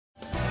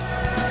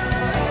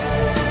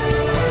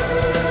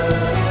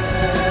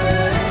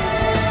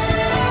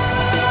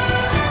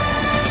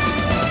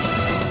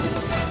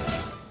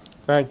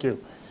Thank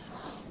you.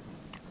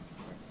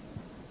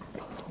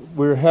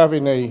 We're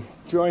having a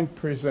joint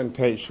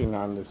presentation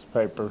on this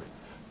paper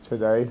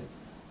today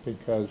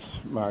because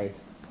my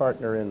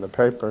partner in the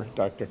paper,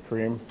 Dr.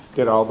 Kareem,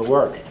 did all the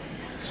work.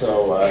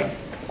 So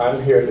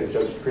I'm here to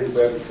just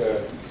present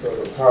sort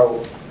of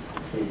how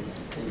we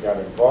got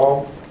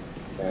involved,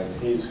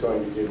 and he's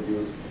going to give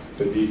you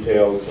the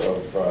details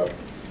of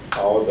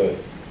all the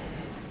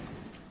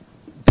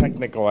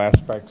technical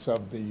aspects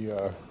of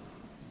the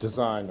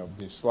design of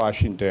the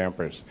sloshing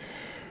dampers.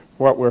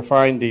 What we're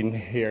finding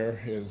here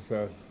is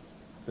the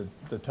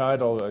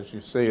title, as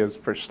you see, is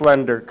for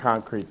Slender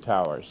concrete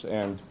towers,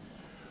 and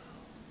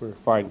we're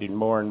finding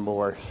more and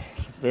more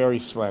very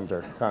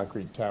slender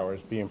concrete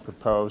towers being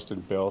proposed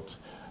and built,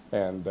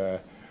 and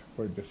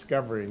we're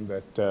discovering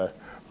that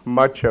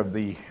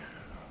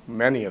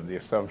many of the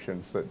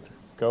assumptions that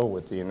go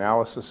with the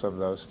analysis of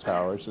those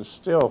towers is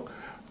still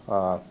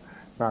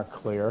not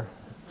clear,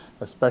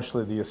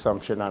 especially the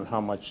assumption on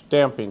how much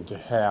damping to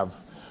have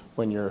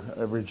when you're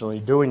originally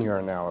doing your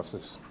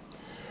analysis.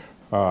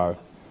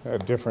 A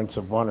difference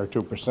of 1 or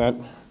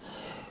 2%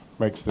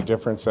 makes the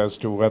difference as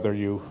to whether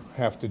you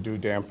have to do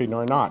damping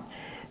or not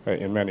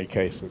in many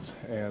cases.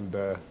 And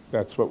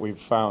that's what we've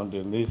found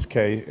in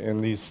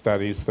these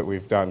studies that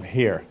we've done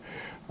here.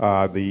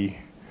 The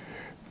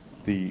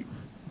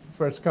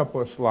first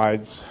couple of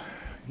slides,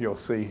 you'll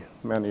see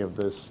many of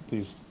this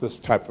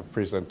type of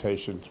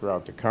presentation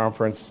throughout the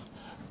conference.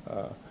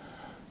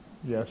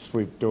 Yes,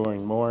 we're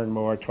doing more and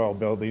more tall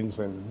buildings,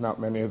 and not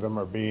many of them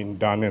are being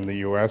done in the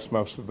U.S.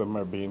 Most of them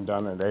are being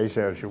done in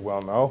Asia, as you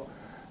well know,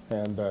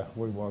 and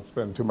we won't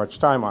spend too much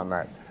time on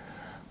that.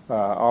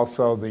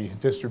 Also, the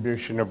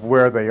distribution of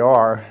where they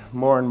are,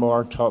 more and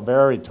more tall,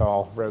 very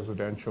tall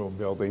residential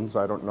buildings.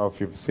 I don't know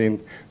if you've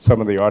seen some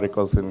of the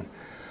articles in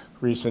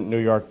recent New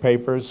York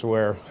papers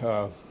where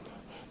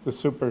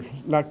the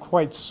not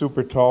quite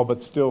super tall,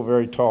 but still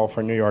very tall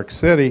for New York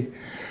City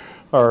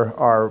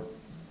are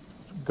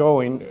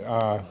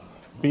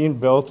being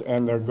built,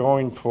 and they're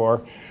going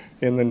for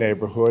in the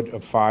neighborhood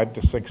of $5,000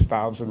 to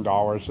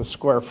 $6,000 a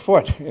square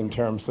foot in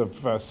terms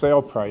of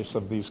sale price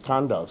of these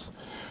condos.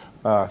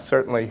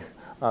 Certainly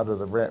out of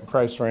the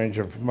price range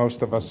of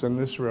most of us in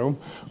this room,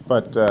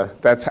 but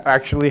that's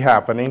actually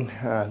happening.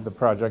 The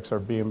projects are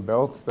being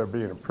built, they're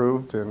being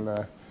approved, and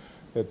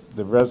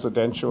the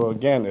residential,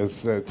 again,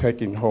 is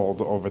taking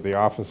hold over the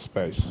office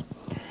space.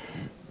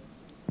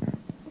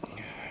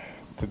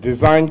 The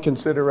design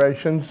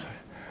considerations.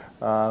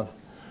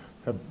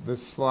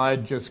 This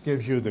slide just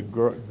gives you the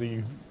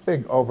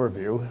big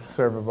overview: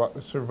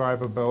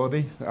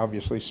 survivability,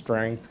 obviously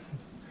strength,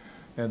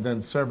 and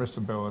then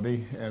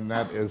serviceability, and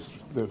that is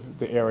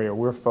the area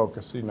we're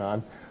focusing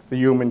on, the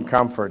human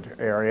comfort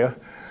area,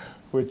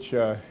 which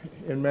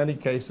in many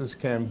cases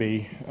can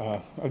be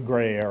a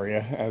gray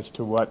area as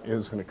to what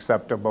is an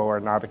acceptable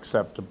or not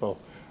acceptable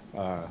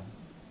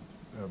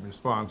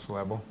response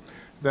level.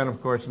 Then,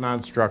 of course,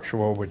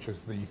 non-structural, which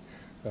is the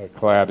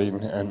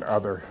cladding and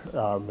other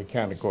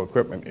mechanical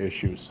equipment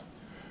issues.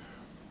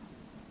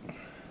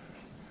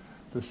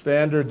 The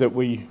standard that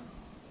we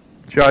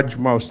judge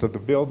most of the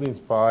buildings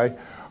by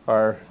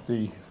are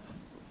the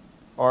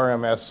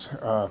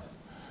RMS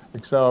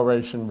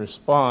acceleration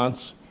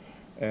response,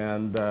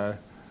 and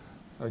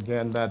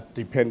again, that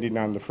depending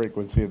on the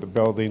frequency of the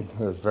building,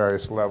 there's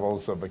various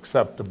levels of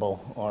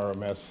acceptable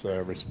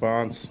RMS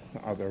response.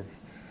 Other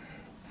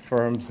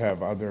firms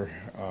have other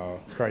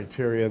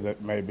criteria that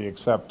may be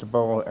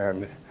acceptable,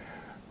 and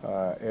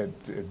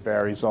it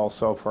varies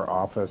also for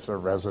office or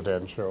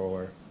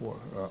residential or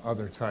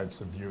other types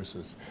of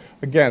uses.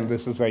 Again,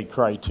 this is a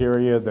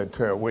criteria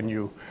that when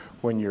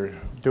you're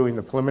doing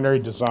the preliminary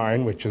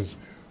design, which is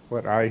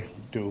what I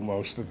do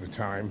most of the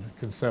time,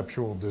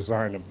 conceptual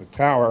design of the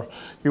tower,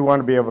 you want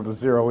to be able to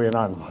zero in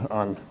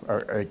on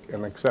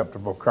an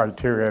acceptable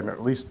criteria and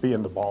at least be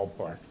in the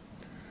ballpark.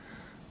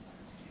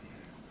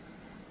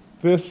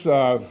 This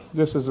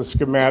is a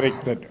schematic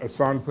that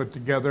Hassan put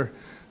together.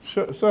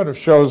 Sort of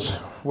shows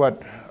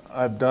what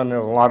I've done in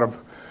a lot of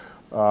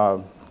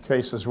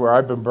cases where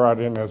I've been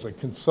brought in as a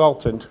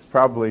consultant,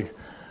 probably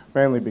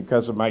mainly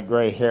because of my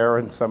gray hair,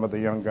 and some of the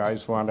young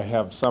guys want to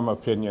have some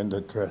opinion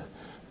that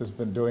has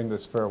been doing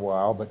this for a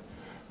while. But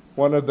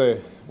one of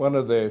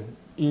the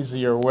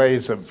easier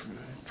ways of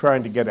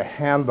trying to get a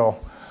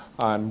handle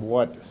on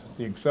what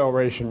the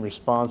acceleration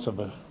response of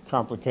a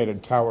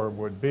complicated tower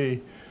would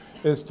be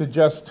is to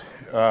just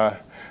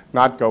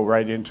not go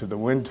right into the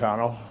wind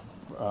tunnel.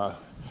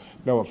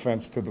 No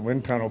offense to the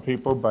wind tunnel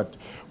people, but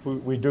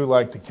we do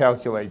like to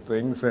calculate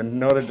things, and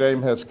Notre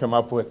Dame has come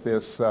up with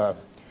this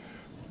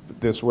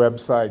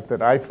website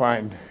that I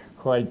find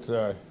quite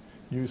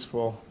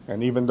useful,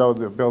 and even though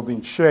the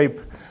building shape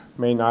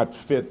may not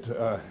fit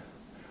the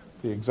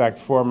exact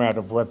format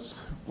of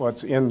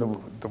what's in the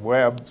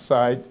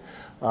website,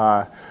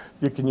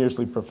 you can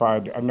usually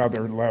provide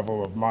another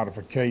level of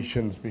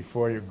modifications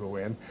before you go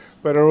in.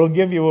 But it will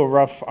give you a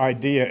rough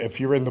idea if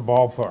you're in the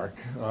ballpark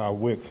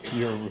with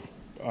your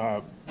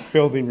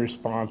building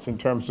response in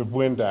terms of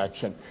wind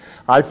action.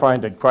 I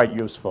find it quite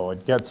useful.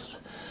 It gets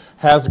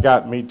has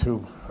got me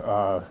to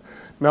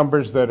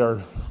numbers that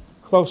are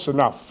close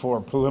enough for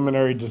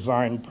preliminary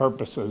design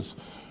purposes,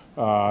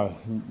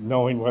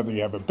 knowing whether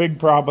you have a big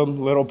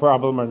problem, little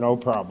problem, or no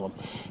problem.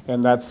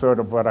 And that's sort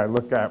of what I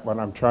look at when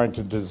I'm trying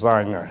to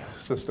design a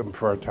system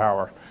for a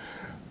tower.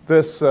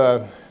 This,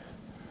 if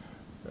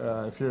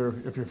your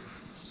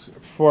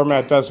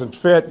format doesn't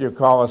fit, you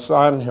call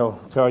Hassan, he'll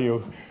tell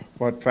you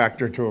what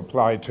factor to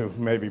apply to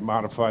maybe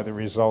modify the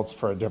results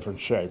for a different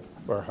shape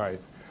or height.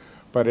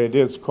 But it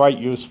is quite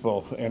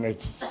useful, and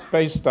it's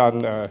based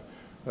on a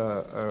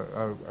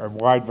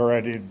wide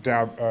variety of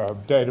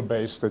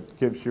database that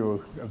gives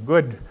you a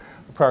good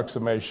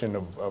approximation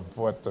of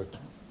what the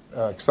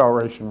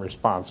acceleration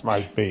response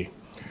might be.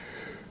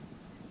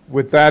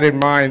 With that in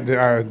mind,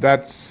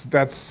 that's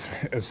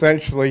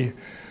essentially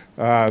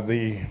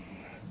the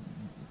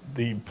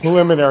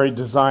preliminary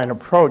design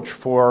approach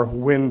for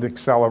wind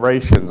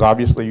accelerations.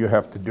 Obviously, you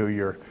have to do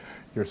your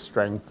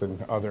strength and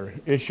other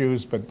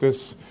issues, but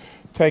this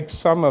takes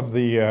some of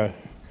the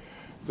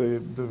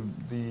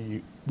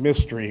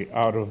mystery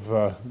out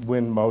of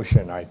wind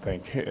motion, I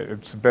think.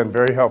 It's been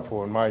very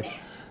helpful in my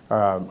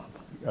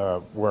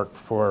work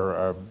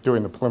for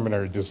doing the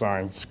preliminary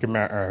design,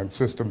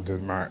 system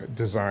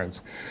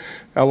designs,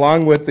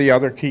 along with the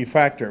other key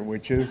factor,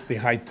 which is the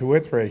height to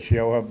width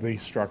ratio of the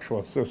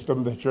structural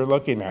system that you're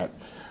looking at.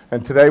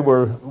 And today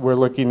we're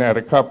looking at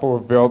a couple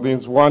of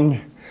buildings.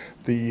 One,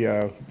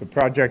 the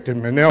project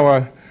in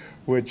Manila,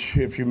 which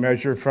if you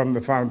measure from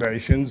the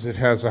foundations, it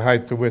has a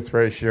height to width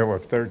ratio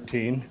of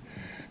 13,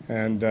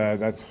 and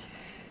that's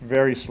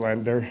very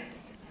slender.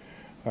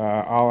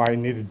 All I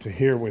needed to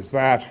hear was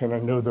that, and I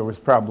knew there was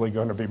probably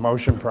going to be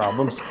motion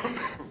problems.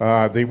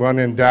 The one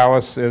in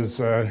Dallas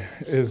is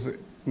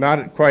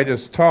not quite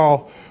as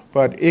tall,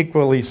 but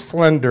equally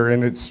slender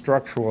in its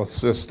structural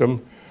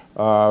system,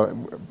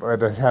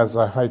 but it has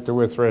a height to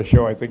width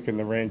ratio, I think, in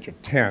the range of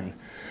 10.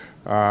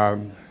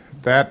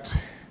 That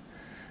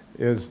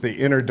is the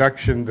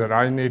introduction that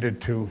I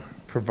needed to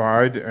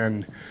provide,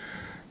 and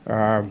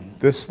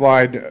this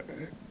slide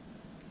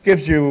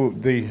gives you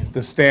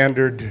the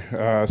standard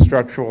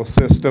structural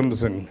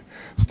systems and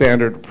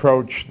standard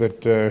approach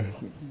that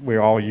we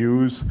all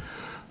use.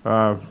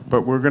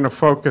 But we're going to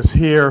focus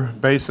here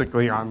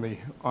basically on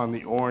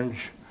the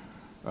orange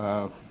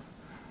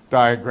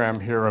diagram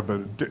here of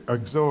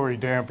auxiliary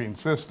damping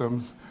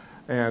systems.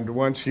 And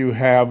once you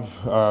have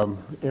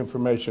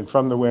information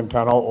from the wind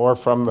tunnel or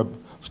from the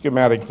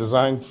schematic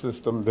design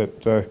system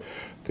that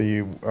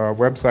the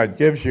website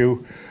gives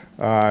you,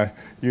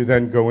 you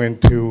then go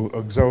into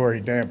auxiliary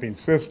damping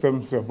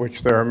systems, of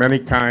which there are many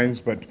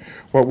kinds, but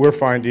what we're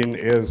finding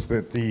is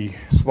that the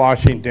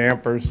sloshing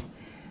dampers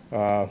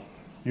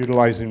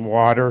utilizing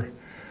water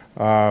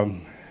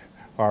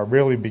are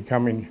really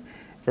becoming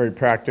very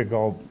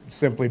practical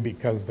simply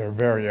because they're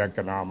very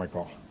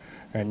economical.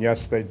 And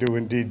yes, they do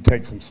indeed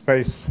take some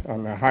space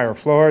on the higher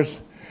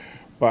floors,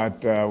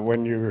 but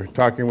when you're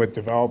talking with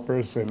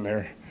developers and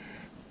they're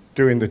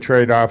doing the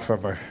trade-off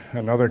of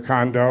another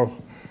condo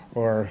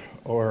or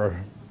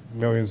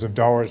millions of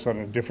dollars on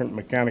a different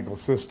mechanical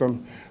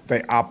system,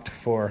 they opt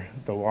for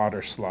the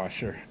water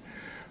slosher.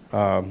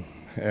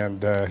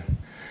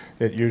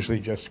 It usually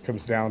just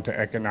comes down to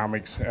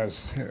economics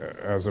as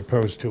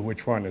opposed to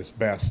which one is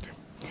best.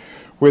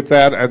 With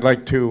that, I'd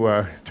like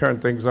to turn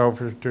things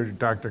over to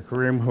Dr.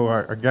 Karim, who,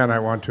 again, I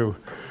want to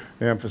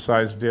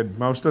emphasize did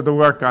most of the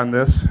work on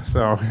this.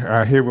 So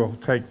he will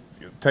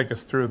take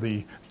us through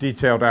the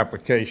detailed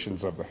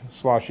applications of the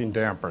sloshing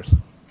dampers.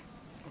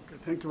 Okay,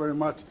 thank you very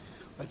much.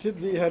 I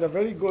think we had a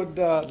very good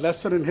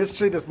lesson in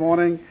history this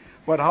morning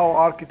about how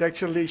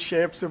architecturally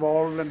shapes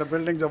evolve and the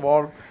buildings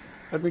evolve.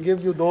 Let me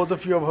give you, those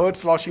of you who have heard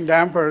sloshing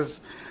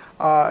dampers.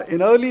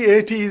 In early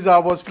 80s, I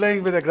was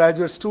playing with a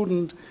graduate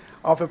student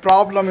of a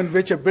problem in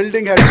which a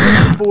building had a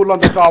swimming pool on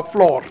the top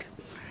floor.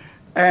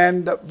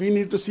 And we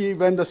need to see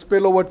when the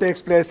spillover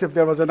takes place if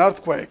there was an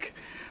earthquake.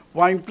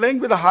 While playing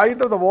with the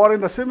height of the water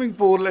in the swimming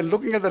pool and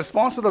looking at the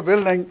response of the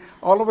building,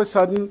 all of a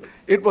sudden,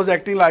 it was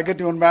acting like a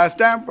tuned mass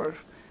damper.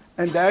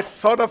 And that's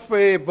sort of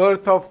a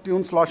birth of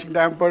tuned sloshing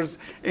dampers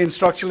in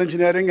structural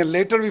engineering. And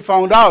later we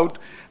found out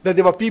that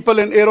there were people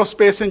in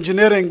aerospace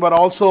engineering but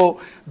also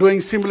doing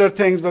similar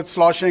things with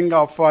sloshing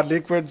of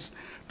liquids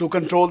to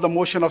control the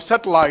motion of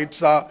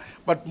satellites.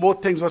 But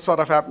both things were sort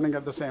of happening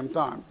at the same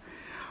time.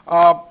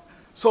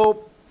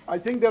 So I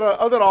think there are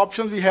other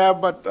options we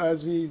have, but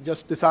as we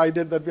just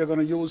decided that we're going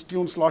to use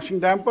tuned sloshing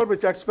damper,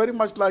 which acts very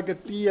much like a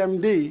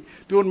TMD,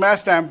 tuned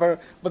mass damper,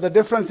 but the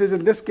difference is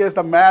in this case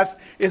the mass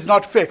is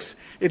not fixed.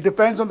 It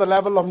depends on the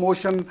level of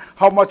motion,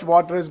 how much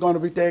water is going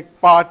to take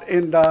part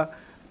in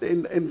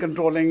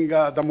controlling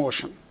the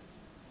motion.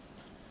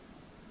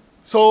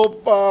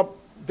 So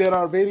there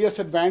are various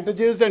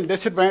advantages and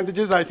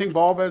disadvantages. I think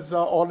Bob has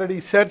already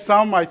said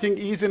some. I think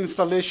ease in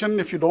installation.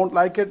 If you don't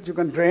like it, you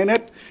can drain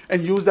it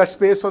and use that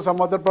space for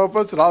some other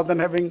purpose rather than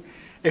having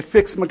a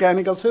fixed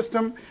mechanical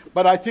system.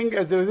 But I think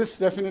there is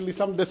definitely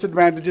some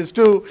disadvantages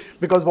too,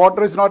 because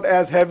water is not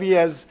as heavy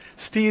as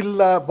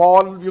steel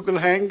ball you can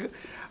hang.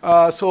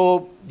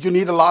 So you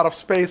need a lot of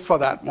space for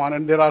that one,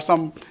 and there are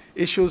some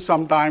issues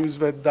sometimes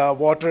with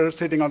water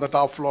sitting on the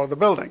top floor of the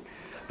building.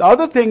 The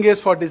other thing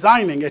is for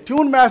designing. A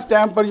tuned mass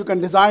damper you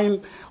can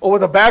design over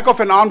the back of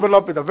an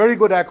envelope with a very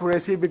good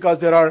accuracy, because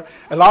there are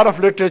a lot of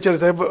literature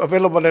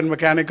available in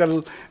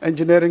mechanical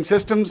engineering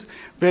systems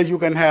where you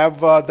can have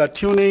the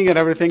tuning and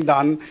everything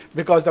done,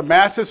 because the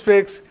mass is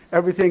fixed,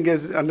 everything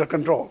is under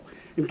control.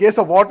 In case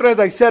of water, as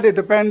I said, it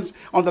depends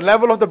on the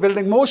level of the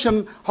building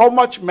motion, how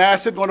much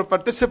mass is going to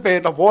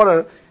participate of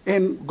water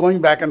in going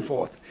back and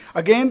forth.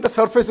 Again, the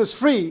surface is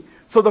free,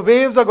 so the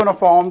waves are going to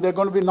form. They're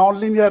going to be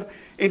nonlinear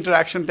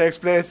interaction takes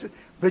place,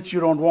 which you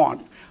don't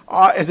want.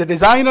 As a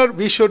designer,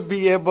 we should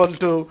be able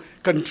to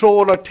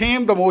control or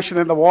tame the motion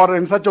in the water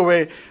in such a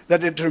way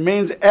that it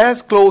remains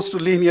as close to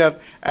linear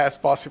as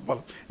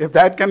possible. If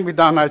that can be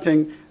done, I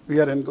think we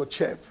are in good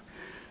shape.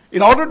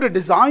 In order to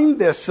design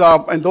this,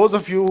 and those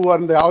of you who are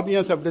in the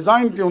audience have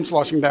designed tuned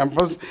sloshing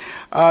dampers,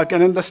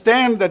 can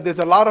understand that there's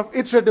a lot of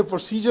iterative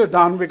procedure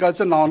done, because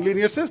it's a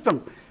nonlinear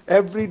system.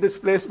 Every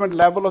displacement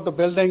level of the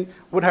building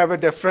would have a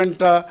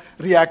different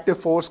reactive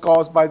force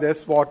caused by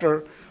this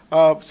water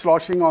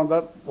sloshing on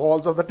the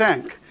walls of the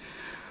tank.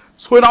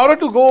 So in order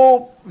to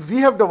go, we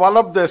have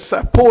developed this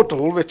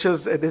portal, which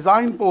is a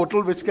design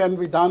portal, which can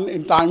be done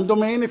in time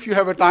domain if you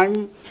have a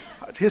time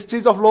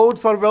histories of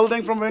loads for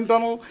building from wind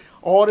tunnel,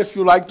 or if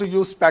you like to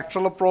use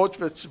spectral approach,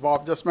 which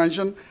Bob just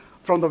mentioned,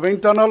 from the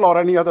wind tunnel or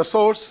any other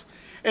source.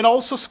 And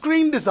also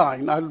screen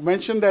design. I'll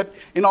mention that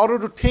in order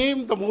to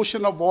tame the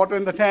motion of water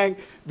in the tank,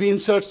 we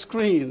insert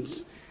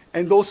screens.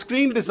 And those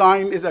screen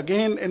design is,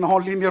 again, a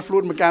nonlinear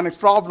fluid mechanics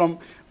problem,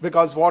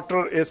 because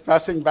water is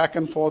passing back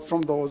and forth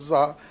from those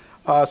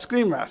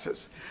screen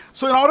masses.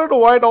 So in order to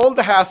avoid all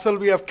the hassle,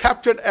 we have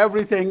captured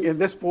everything in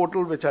this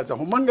portal, which has a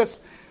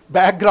humongous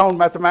background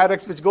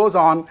mathematics which goes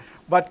on.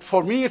 But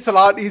for me, it's a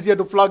lot easier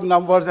to plug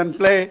numbers and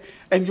play,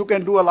 and you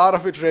can do a lot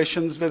of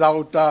iterations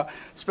without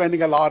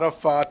spending a lot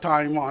of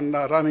time on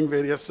running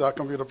various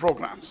computer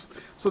programs.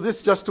 So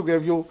this just to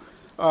give you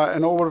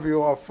an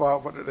overview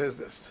of what it is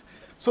this.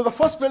 So the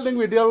first building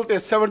we built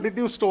is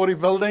 72-story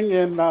building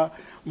in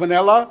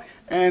Manila,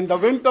 and the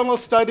wind tunnel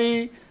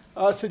study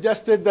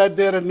suggested that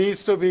there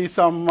needs to be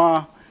some,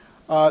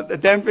 the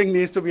damping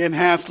needs to be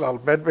enhanced a little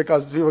bit,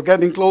 because we were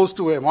getting close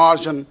to a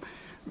margin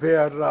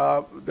where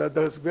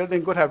this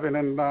building could have been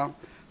in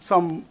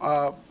some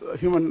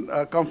human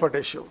comfort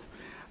issue.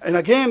 And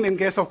again, in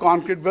case of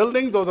concrete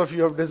buildings, those of you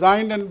who have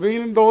designed and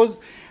been in those,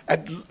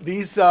 at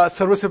these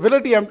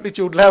serviceability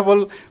amplitude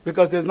level,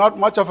 because there's not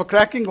much of a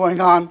cracking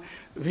going on,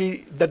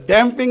 the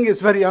damping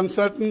is very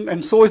uncertain,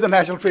 and so is the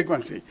natural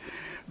frequency.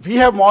 We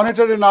have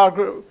monitored in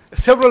our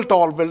several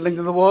tall buildings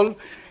in the world,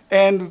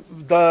 and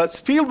the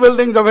steel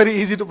buildings are very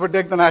easy to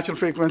predict the natural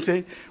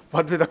frequency,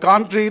 but with the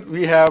concrete,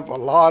 we have a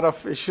lot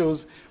of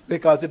issues,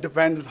 because it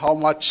depends how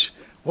much,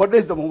 what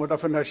is the moment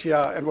of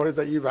inertia and what is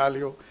the E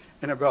value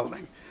in a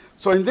building.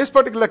 So in this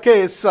particular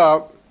case,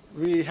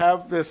 we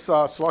have this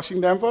sloshing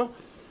damper.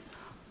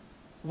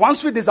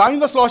 Once we design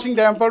the sloshing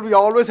damper, we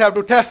always have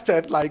to test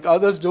it like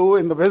others do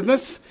in the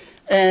business.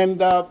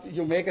 And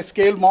you make a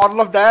scale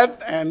model of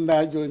that, and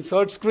you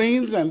insert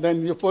screens, and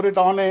then you put it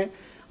on a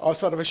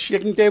sort of a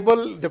shaking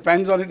table.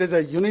 Depends on it is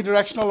a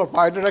unidirectional or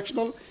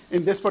bidirectional.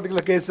 In this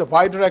particular case, it's a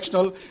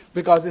bidirectional,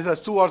 because this has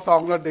 2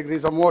 orthogonal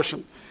degrees of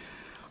motion.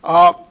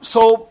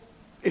 So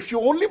if you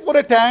only put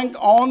a tank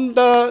on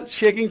the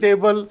shaking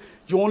table,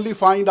 you only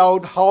find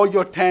out how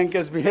your tank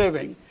is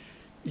behaving.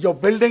 Your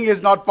building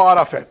is not part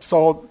of it.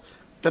 So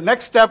the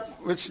next step,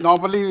 which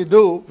normally we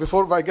do,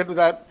 before I get to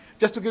that,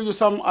 just to give you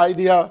some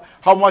idea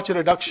how much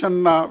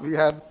reduction we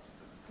had.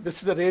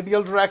 This is a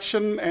radial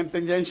direction, and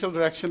tangential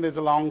direction is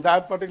along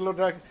that particular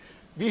direction.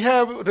 We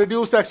have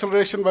reduced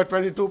acceleration by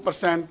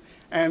 22%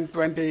 and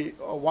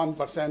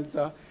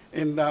 21%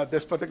 in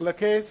this particular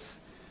case.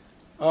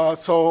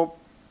 So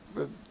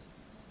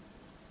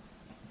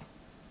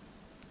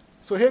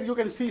here you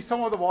can see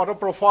some of the water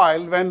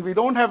profile. When we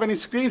don't have any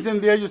screens in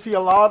there, you see a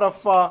lot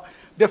of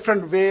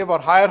different wave or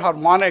higher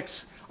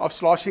harmonics of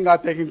sloshing are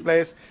taking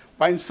place.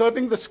 By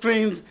inserting the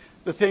screens,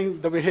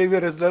 the behavior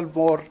is a little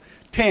more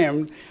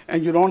tamed,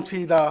 and you don't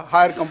see the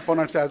higher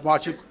components as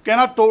much. You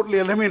cannot totally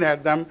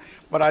eliminate them,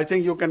 but I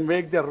think you can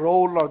make their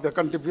role or their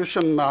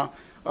contribution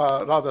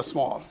rather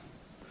small.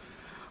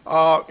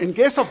 In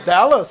case of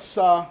Dallas,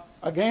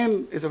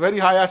 again, is a very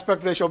high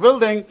aspect ratio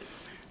building,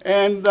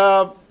 and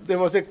there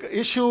was an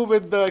issue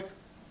with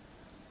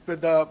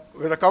the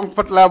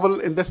comfort level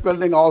in this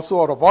building also,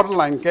 or a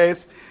borderline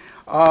case.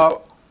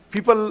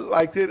 People,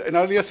 like in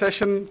earlier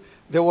session,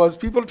 there was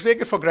people take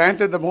it for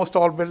granted that most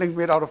all buildings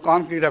made out of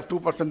concrete have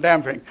 2%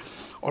 damping,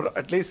 or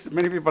at least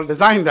many people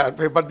design that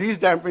way, but these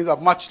dampings are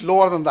much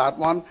lower than that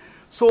one.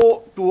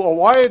 So to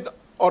avoid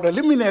or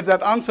eliminate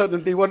that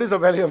uncertainty, what is the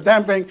value of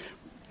damping?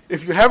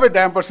 If you have a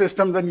damper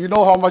system, then you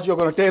know how much you're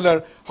going to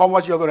tailor, how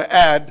much you're going to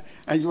add,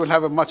 and you will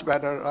have a much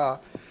better.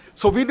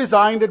 So we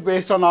designed it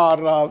based on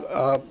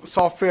our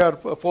software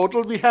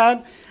portal we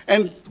had.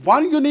 And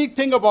one unique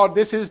thing about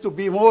this is to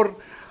be more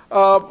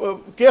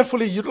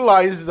carefully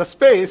utilize the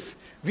space.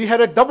 We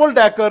had a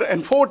double-decker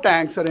and 4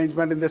 tanks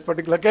arrangement in this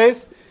particular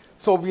case.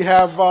 So we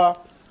have,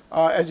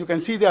 as you can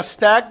see, they are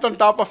stacked on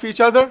top of each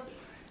other.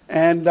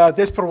 And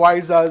this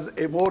provides us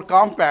a more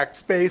compact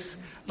space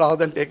rather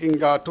than taking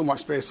too much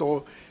space.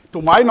 So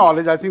to my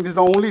knowledge, I think this is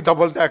the only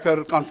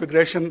double-decker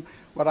configuration,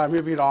 but I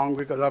may be wrong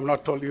because I'm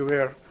not totally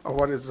aware of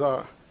what is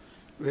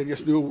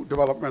various new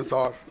developments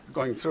are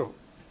going through.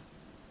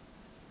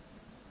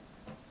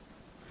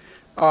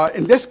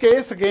 In this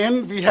case,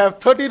 again, we have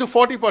 30 to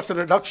 40%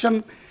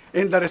 reduction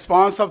in the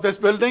response of this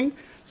building.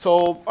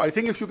 So I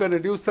think if you can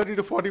reduce 30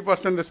 to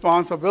 40%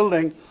 response of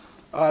building,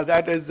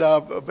 that is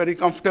very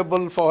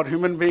comfortable for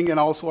human being and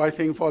also I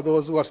think for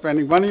those who are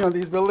spending money on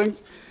these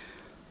buildings.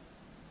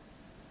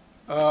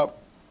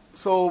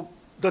 So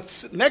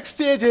the next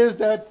stage is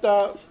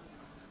that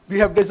we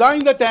have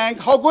designed the tank,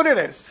 how good it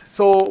is.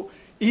 So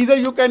either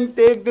you can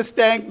take this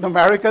tank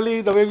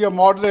numerically, the way we have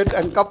modeled it,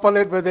 and couple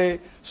it with a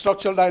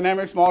structural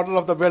dynamics model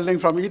of the building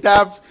from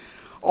ETABS,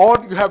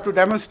 or you have to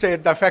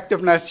demonstrate the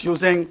effectiveness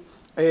using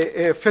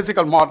a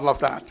physical model of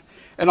that.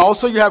 And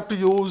also you have to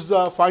use,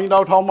 find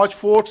out how much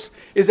force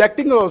is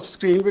acting on the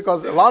screen,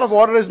 because a lot of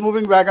water is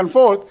moving back and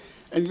forth,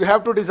 and you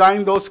have to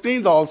design those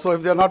screens also.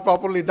 If they're not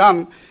properly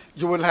done,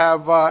 you will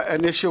have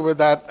an issue with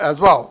that as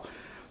well.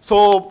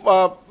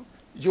 So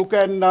you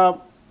can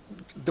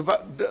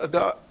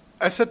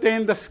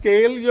ascertain the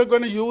scale you're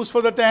going to use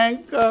for the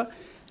tank,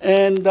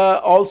 and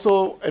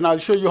also, and I'll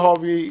show you how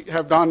we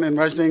have done in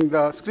measuring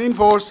the screen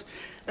force.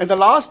 And the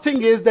last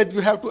thing is that you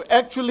have to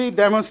actually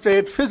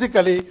demonstrate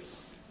physically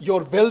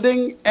your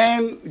building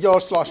and your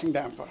sloshing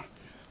damper.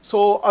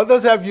 So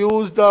others have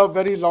used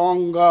very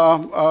long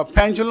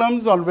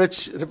pendulums on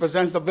which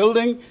represents the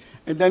building,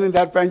 and then in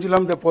that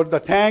pendulum they put the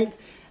tank,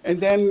 and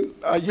then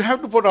you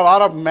have to put a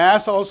lot of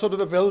mass also to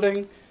the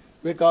building,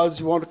 because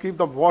you want to keep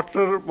the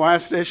water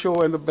mass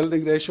ratio and the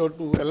building ratio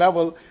to a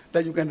level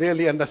that you can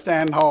really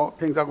understand how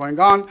things are going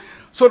on.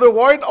 So to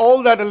avoid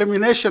all that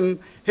elimination,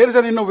 here's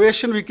an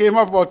innovation we came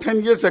up about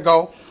 10 years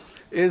ago,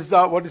 is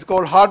what is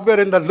called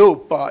hardware in the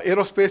loop.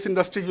 Aerospace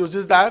industry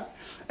uses that,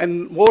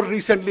 and more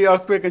recently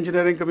earthquake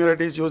engineering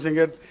community is using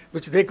it,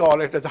 which they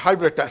call it as a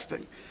hybrid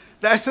testing.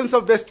 The essence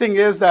of this thing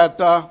is that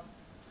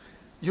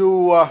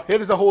here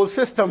is the whole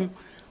system.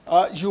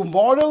 You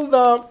model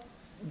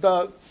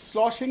the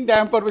sloshing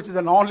damper, which is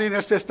a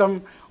nonlinear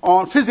system,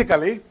 on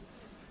physically,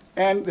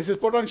 and this is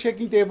put on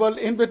shaking table.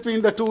 In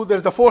between the two,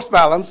 there's a force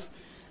balance,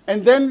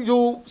 and then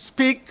you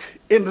speak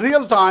in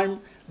real time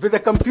with a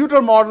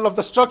computer model of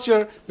the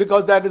structure,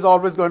 because that is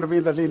always going to be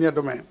in the linear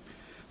domain.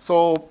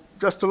 So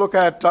just to look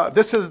at,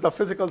 this is the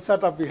physical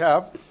setup we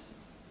have.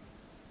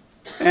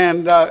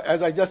 And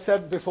as I just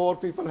said before,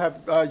 people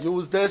have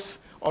used this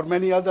or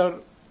many other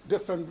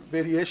different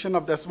variation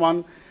of this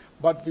one.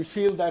 But we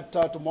feel that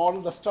to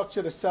model the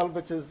structure itself,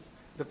 which is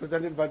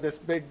represented by this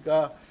big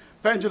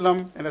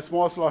pendulum and a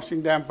small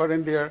sloshing damper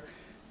in there,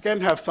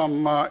 can have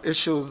some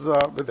issues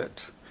with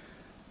it.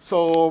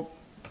 So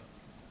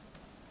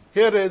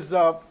here is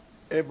a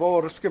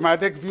more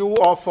schematic view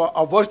of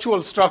a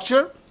virtual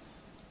structure,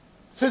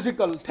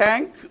 physical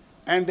tank,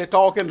 and they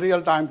talk in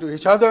real time to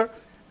each other,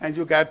 and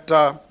you get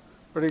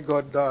pretty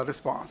good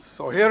response.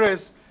 So here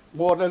is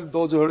more than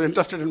those who are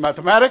interested in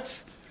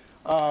mathematics.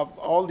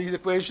 All these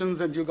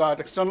equations, and you got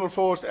external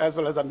force as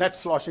well as the net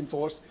sloshing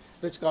force,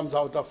 which comes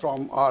out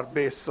from our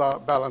base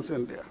balance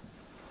in there.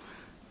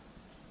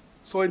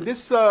 So in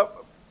this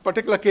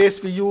particular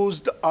case, we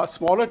used a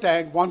smaller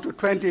tank, 1 to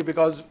 20,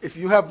 because if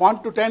you have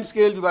 1 to 10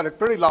 scale, you got a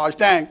pretty large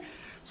tank.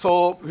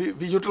 So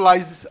we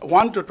utilize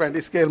 1 to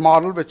 20 scale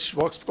model, which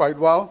works quite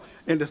well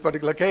in this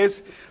particular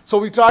case. So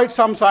we tried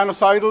some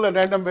sinusoidal and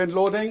random wind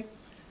loading,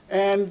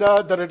 and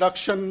the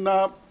reduction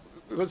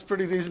was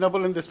pretty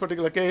reasonable in this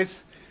particular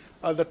case.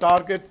 The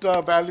target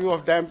value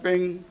of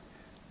damping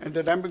and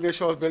the damping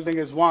ratio of building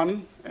is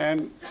 1,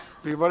 and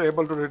we were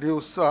able to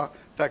reduce the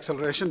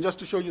acceleration. Just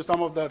to show you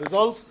some of the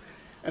results,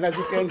 and as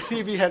you can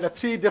see, we had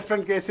 3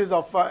 different cases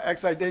of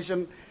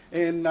excitation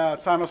in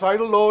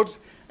sinusoidal loads,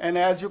 and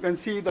as you can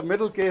see, the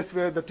middle case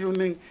where the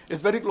tuning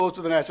is very close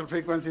to the natural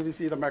frequency, we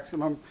see the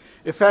maximum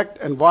effect.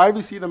 And why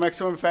we see the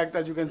maximum effect,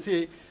 as you can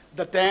see,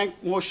 the tank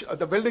motion,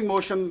 the building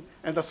motion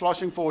and the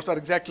sloshing force are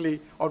exactly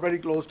or very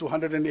close to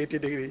 180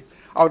 degree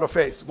out of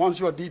phase. Once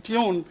you are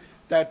detuned,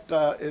 that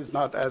is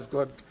not as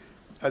good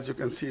as you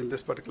can see in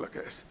this particular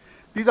case.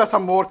 These are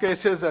some more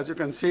cases. As you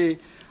can see,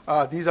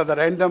 these are the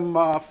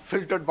random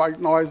filtered white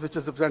noise, which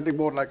is representing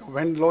more like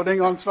wind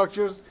loading on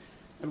structures.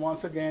 And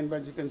once again,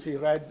 when you can see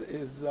red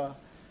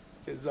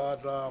is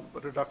our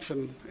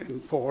reduction in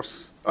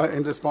force,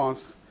 in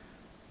response,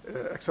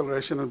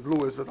 acceleration, and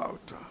blue is without.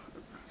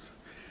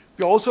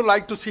 We also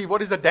like to see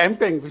what is the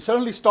damping. We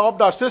certainly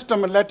stopped our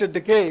system and let it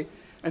decay,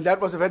 and that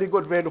was a very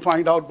good way to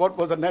find out what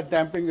was the net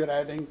damping we're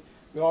adding.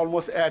 We're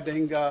almost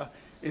adding,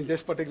 in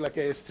this particular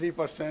case,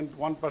 3%,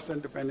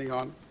 1%, depending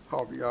on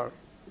how we are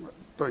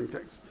doing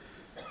things.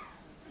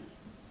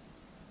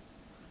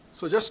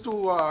 So just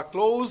to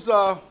close,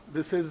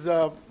 this is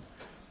a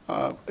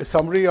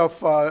summary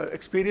of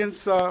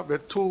experience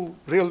with 2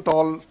 real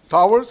tall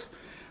towers.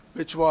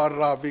 which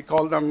were, we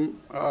call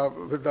them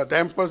with the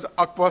dampers,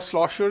 Aqua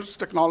Sloshers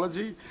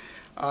technology,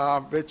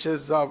 which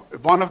is,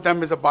 one of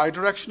them is a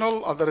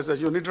bidirectional, other is a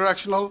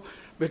unidirectional,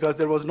 because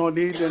there was no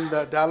need in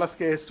the Dallas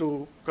case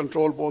to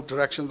control both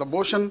directions of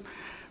motion.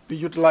 We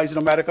utilized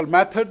numerical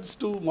methods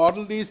to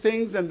model these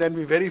things, and then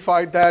we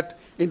verified that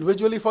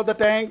individually for the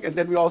tank, and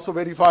then we also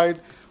verified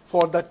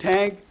for the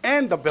tank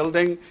and the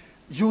building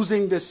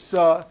using this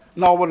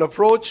novel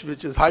approach,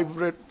 which is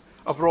hybrid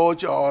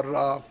approach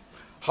or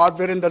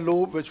hardware in the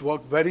loop, which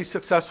worked very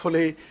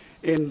successfully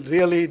in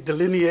really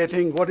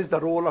delineating what is the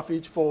role of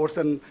each force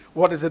and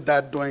what is it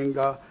that doing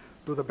to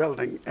the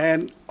building.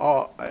 And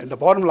the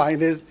bottom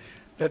line is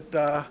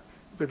that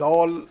with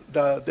all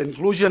the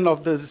inclusion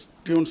of these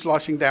tuned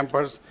sloshing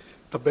dampers,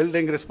 the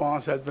building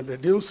response has been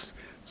reduced,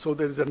 so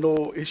there is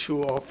no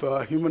issue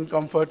of human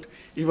comfort,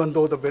 even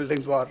though the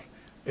buildings were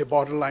a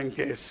borderline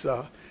case.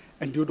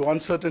 And due to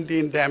uncertainty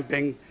in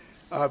damping,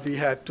 we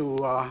had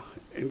to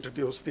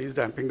introduce these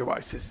damping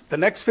devices. The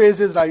next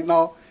phase is right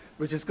now,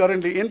 which is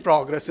currently in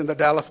progress in the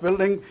Dallas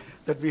building,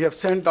 that we have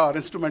sent our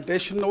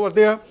instrumentation over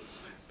there,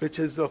 which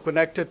is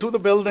connected to the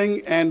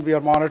building, and we are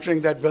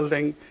monitoring that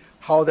building,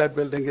 how that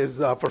building is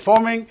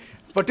performing.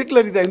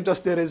 Particularly the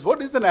interest there is,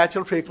 what is the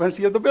natural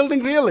frequency of the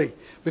building really?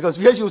 Because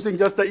we are using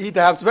just the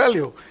ETAPS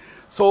value.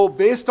 So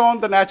based on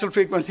the natural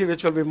frequency,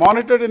 which will be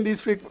monitored in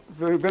these wind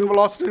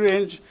velocity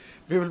range,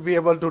 we will be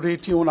able to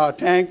retune our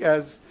tank,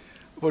 as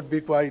would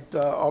be quite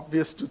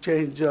obvious to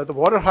change. The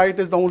water height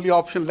is the only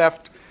option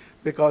left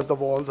because the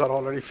walls are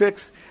already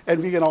fixed.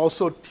 And we can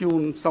also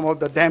tune some of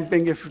the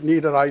damping if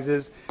need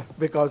arises,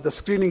 because the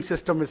screening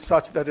system is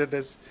such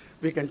that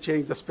we can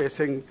change the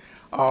spacing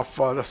of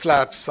the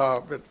slats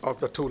of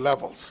the two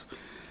levels.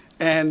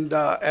 And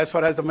as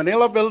far as the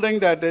Manila building,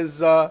 that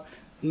is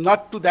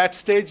not to that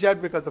stage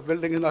yet because the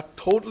building is not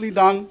totally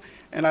done.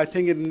 And I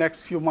think in the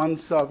next few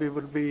months, we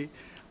will be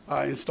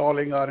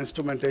installing our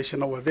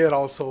instrumentation over there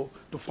also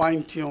to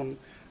fine tune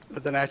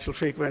the natural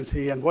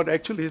frequency and what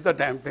actually is the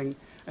damping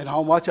and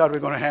how much are we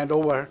going to hand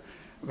over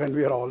when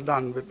we are all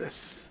done with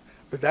this.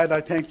 With that,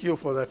 I thank you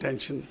for the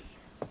attention.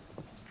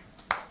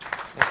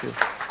 Thank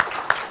you.